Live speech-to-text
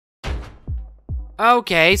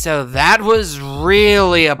Okay, so that was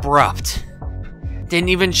really abrupt. Didn't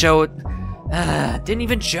even show the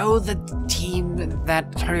team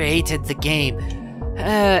that created the game.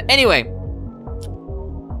 Anyway.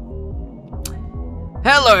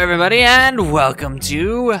 Hello everybody and welcome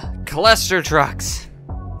to Clustertrucks.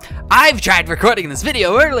 I've tried recording this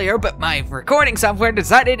video earlier, but my recording software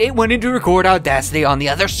decided it wanted to record Audacity on the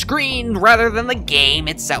other screen rather than the game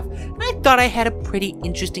itself. And I thought I had a pretty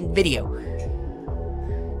interesting video.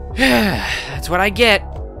 That's what I get.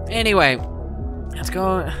 Anyway, let's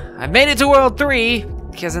go. I made it to World 3,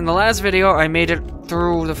 because in the last video I made it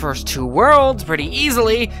through the first 2 worlds pretty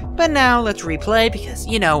easily, but now let's replay because,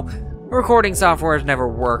 you know, recording softwares never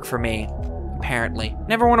work for me, apparently.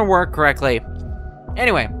 Never want to work correctly.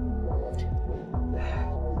 Anyway,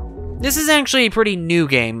 this is actually a pretty new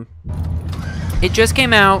game. It just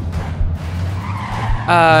came out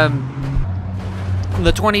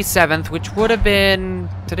the 27th, which would have been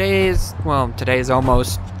today's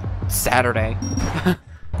almost Saturday.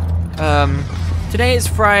 Today is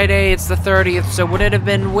Friday, it's the 30th, so would it have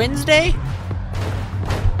been Wednesday?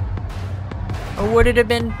 Or would it have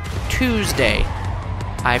been Tuesday?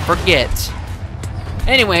 I forget.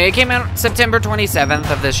 Anyway, it came out September 27th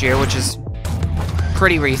of this year, which is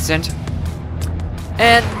pretty recent.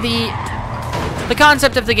 And the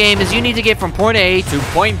concept of the game is you need to get from point A to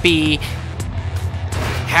point B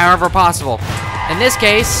however possible. In this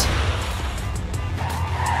case,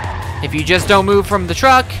 if you just don't move from the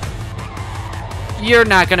truck, you're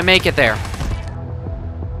not gonna make it there.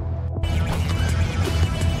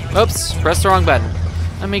 Oops, pressed the wrong button.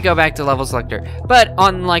 Let me go back to level selector. But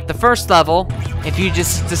on like the first level, if you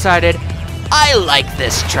just decided, I like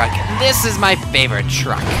this truck, this is my favorite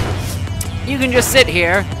truck, you can just sit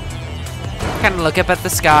here, kind of look up at the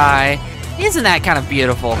sky. Isn't that kind of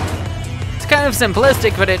beautiful? It's kind of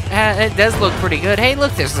simplistic, but it does look pretty good. Hey,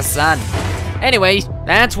 look, there's the sun. Anyway,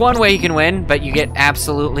 that's one way you can win, but you get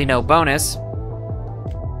absolutely no bonus.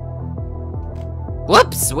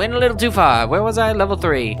 Whoops, went a little too far. Where was I? Level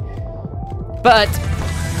 3. But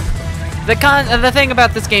the thing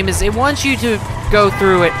about this game is it wants you to go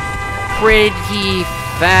through it pretty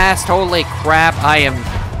fast. Holy crap, I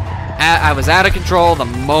was out of control the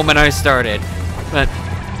moment I started. But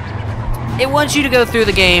it wants you to go through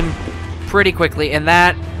the game pretty quickly, and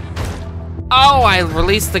that... Oh, I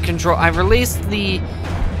released the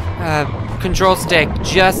control stick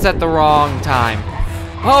just at the wrong time.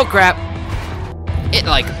 Oh crap. It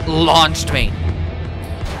like launched me.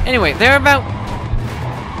 Anyway, there's about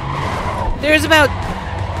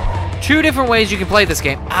 2 different ways you can play this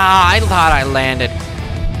game. I thought I landed.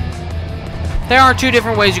 There are 2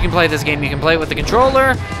 different ways you can play this game. You can play it with the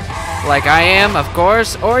controller, like I am, of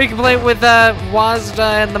course, or you can play it with WASD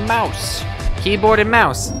and the mouse, keyboard and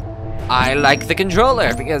mouse. I like the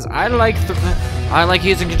controller because I like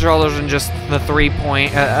using controllers in just the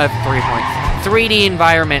 3D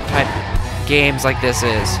environment type games like this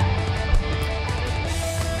is.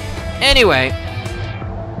 Anyway,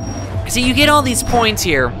 so you get all these points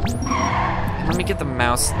here. Let me get the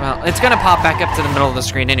mouse. Well, it's gonna pop back up to the middle of the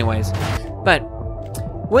screen anyways. But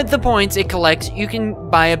with the points it collects, you can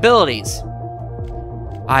buy abilities.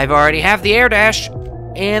 I've already have the air dash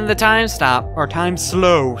and the time stop, or time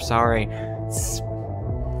slow, sorry.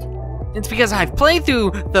 It's because I've played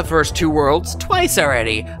through the first 2 worlds twice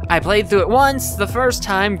already. I played through it once, the first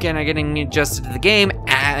time, getting adjusted to the game,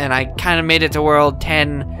 and I kind of made it to World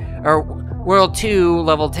 10, or World 2,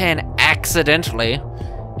 Level 10, accidentally.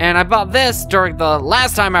 And I bought this during the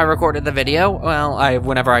last time I recorded the video. Well,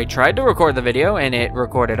 whenever I tried to record the video, and it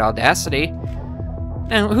recorded Audacity.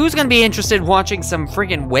 Now, who's gonna be interested in watching some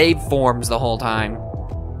freaking waveforms the whole time?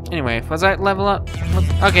 Anyway, was that level up?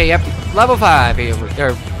 Okay, yep, level 5 here.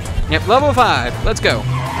 Yep, level 5. Let's go.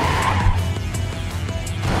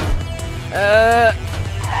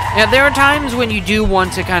 Yeah, there are times when you do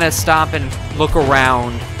want to kind of stop and look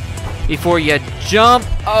around before you jump.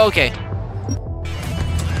 Oh, okay.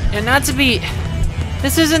 And not to be...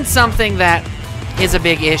 This isn't something that is a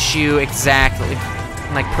big issue exactly,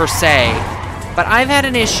 like per se. But I've had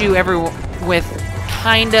an issue with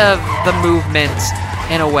kind of the movement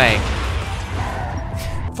in a way.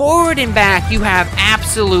 Forward and back, you have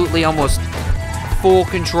absolutely almost full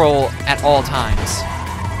control at all times.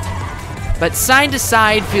 But side to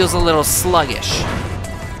side feels a little sluggish.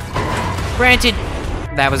 Granted,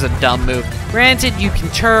 that was a dumb move. Granted, you can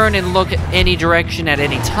turn and look at any direction at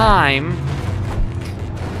any time,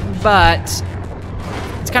 but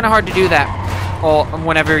it's kind of hard to do that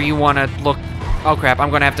whenever you want to look. Oh crap, I'm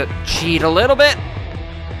gonna have to cheat a little bit.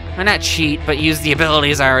 Or not cheat, but use the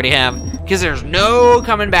abilities I already have, because there's no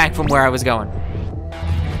coming back from where I was going.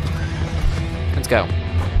 go.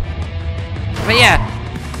 But yeah,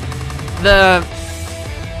 the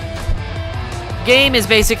game is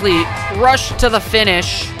basically rush to the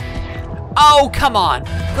finish. Oh, come on.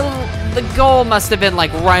 The goal must have been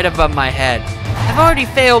like right above my head. I've already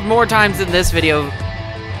failed more times in this video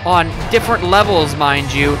on different levels,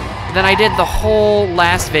 mind you, than I did the whole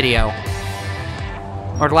last video.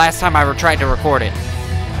 Or the last time I ever tried to record it.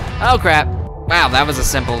 Oh crap. Wow, that was a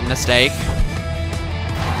simple mistake.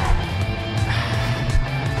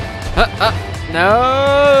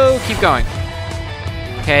 No, keep going.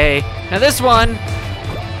 Okay, now this one.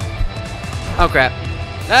 Oh crap.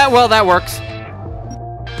 Well, that works.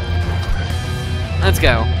 Let's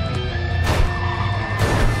go.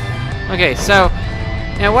 Okay, so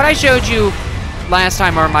now what I showed you last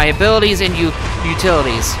time are my abilities and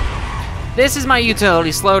utilities. This is my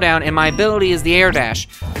utility, slowdown, and my ability is the air dash.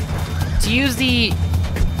 To use the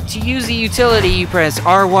utility, you press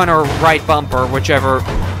R1 or right bumper,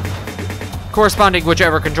 corresponding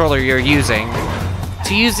whichever controller you're using.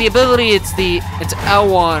 To use the ability, it's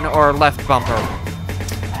L1 or left bumper.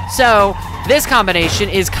 So this combination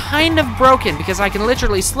is kind of broken because I can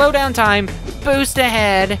literally slow down time, boost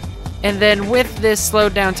ahead, and then with this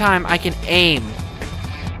slowed down time, I can aim.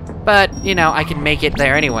 But, you know, I can make it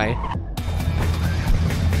there anyway.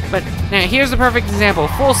 But now here's the perfect example,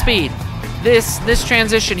 full speed. This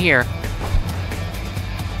transition here.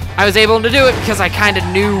 I was able to do it because I kind of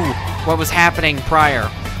knew what was happening prior.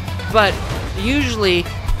 But usually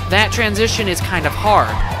that transition is kind of hard.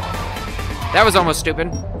 That was almost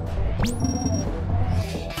stupid.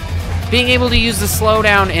 Being able to use the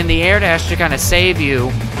slowdown and the air dash to kind of save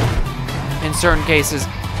you in certain cases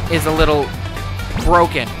is a little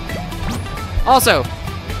broken. Also,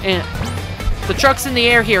 the trucks in the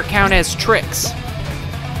air here count as tricks.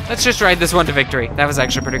 Let's just ride this one to victory. That was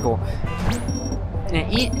actually pretty cool.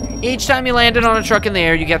 Each time you landed on a truck in the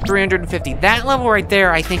air, you get 350. That level right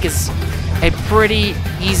there, I think, is a pretty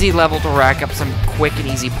easy level to rack up some quick and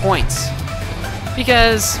easy points.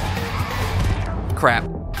 Because crap.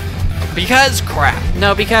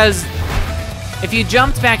 No, because if you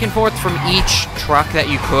jumped back and forth from each truck that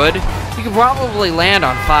you could probably land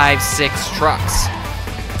on 5, 6 trucks.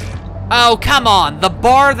 Oh, come on. The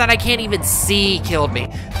bar that I can't even see killed me.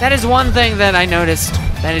 That is one thing that I noticed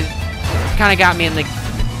that it kind of got me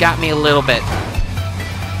a little bit.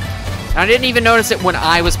 I didn't even notice it when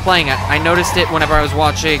I was playing it. I noticed it whenever I was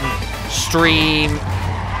watching the stream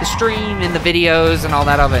and the videos and all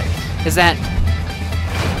that of it. Is that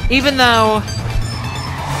even though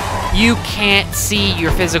you can't see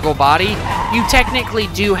your physical body, you technically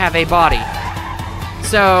do have a body.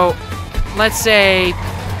 So, let's say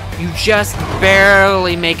you just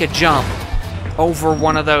barely make a jump over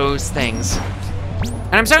one of those things.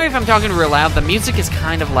 And I'm sorry if I'm talking real loud, the music is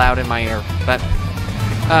kind of loud in my ear, but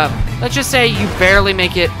let's just say you barely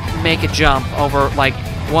make a jump over like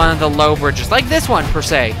one of the low bridges, like this one per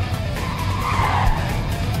se.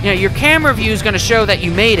 You know, your camera view is going to show that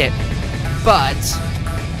you made it, but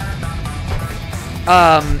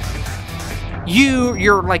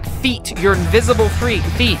your like feet, your invisible feet,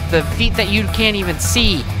 the feet that you can't even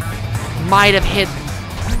see, might have hit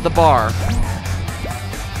the bar.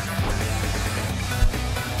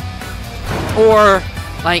 Or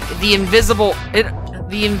like the invisible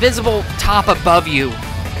top above you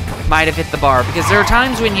might have hit the bar, because there are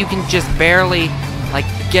times when you can just barely like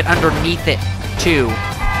get underneath it too.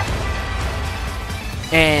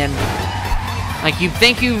 And like you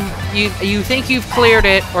think you've cleared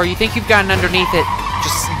it, or you think you've gotten underneath it,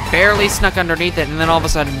 just barely snuck underneath it, and then all of a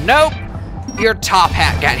sudden, nope, your top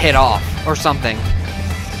hat got hit off or something.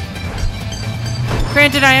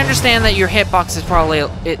 Granted, I understand that your hitbox is probably,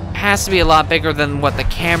 it has to be a lot bigger than what the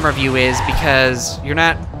camera view is, because you're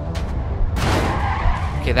not...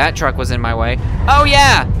 Okay, that truck was in my way. Oh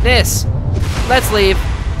yeah, this. Let's leave.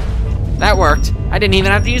 That worked. I didn't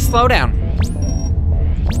even have to use slowdown.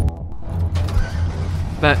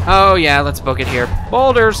 But, oh yeah, let's book it here.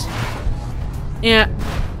 Boulders. Yeah.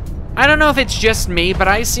 I don't know if it's just me, but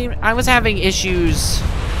I was having issues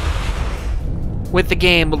with the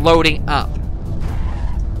game loading up.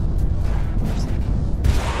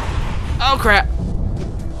 Oh crap.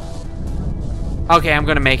 Okay, I'm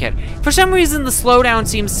gonna make it. For some reason, the slowdown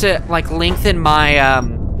seems to like lengthen my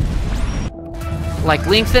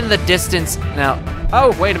lengthen the distance. Now,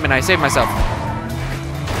 oh wait a minute, I saved myself.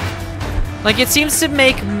 Like, it seems to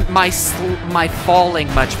make my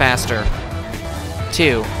falling much faster,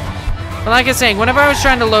 too. But like I was saying, whenever I was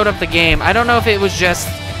trying to load up the game, I don't know if it was just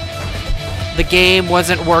the game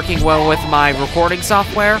wasn't working well with my recording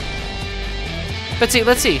software. But see,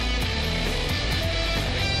 let's see.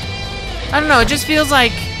 I don't know, it just feels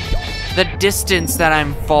like the distance that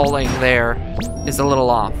I'm falling there is a little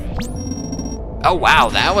off. Oh wow,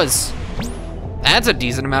 that's a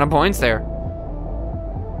decent amount of points there.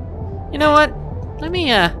 You know what? Let me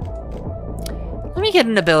get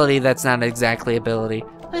an ability that's not exactly ability.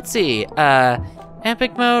 Let's see,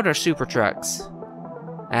 epic mode or super trucks?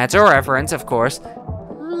 That's a reference, of course.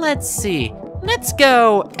 Let's see. Let's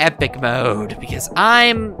go epic mode because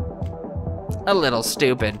I'm a little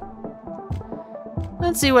stupid.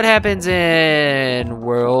 Let's see what happens in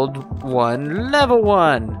World 1, Level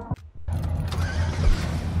 1.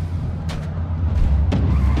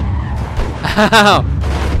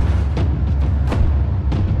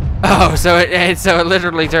 Oh, so it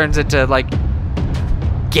literally turns into like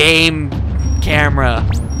game camera.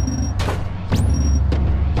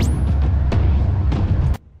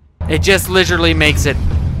 It just literally makes it.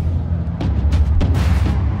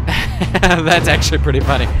 That's actually pretty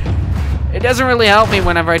funny. It doesn't really help me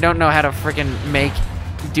whenever I don't know how to freaking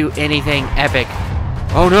do anything epic.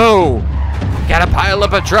 Oh no! Got a pile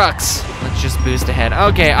up of trucks. Let's just boost ahead.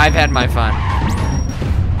 Okay, I've had my fun.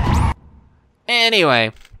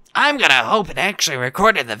 Anyway, I'm gonna hope it actually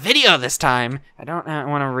recorded the video this time. I don't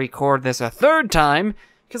want to record this a third time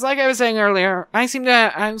because, like I was saying earlier, I seem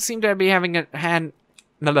to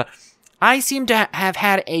have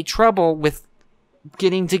had a trouble with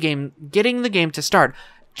getting the game to start.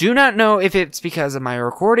 Do not know if it's because of my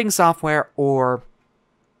recording software or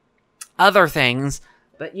other things,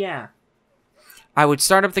 but yeah. I would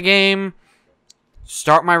start up the game,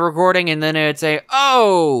 start my recording, and then it would say,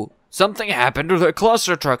 "Oh, something happened to the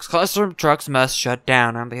Clustertrucks. Clustertrucks must shut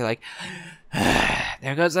down." I'd be like,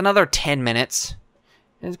 there goes another 10 minutes.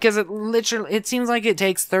 Because it seems like it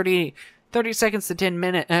takes 30 seconds to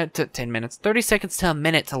 30 seconds to a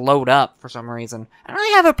minute to load up for some reason. And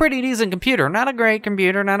I have a pretty decent computer. Not a great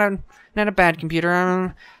computer, not a bad computer.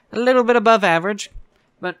 A little bit above average.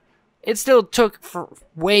 But it still took for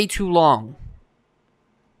way too long.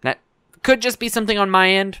 That could just be something on my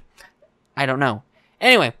end. I don't know.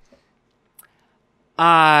 Anyway,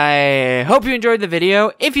 I hope you enjoyed the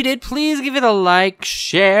video. If you did, please give it a like,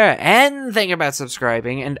 share, and think about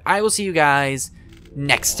subscribing. And I will see you guys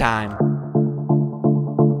next time.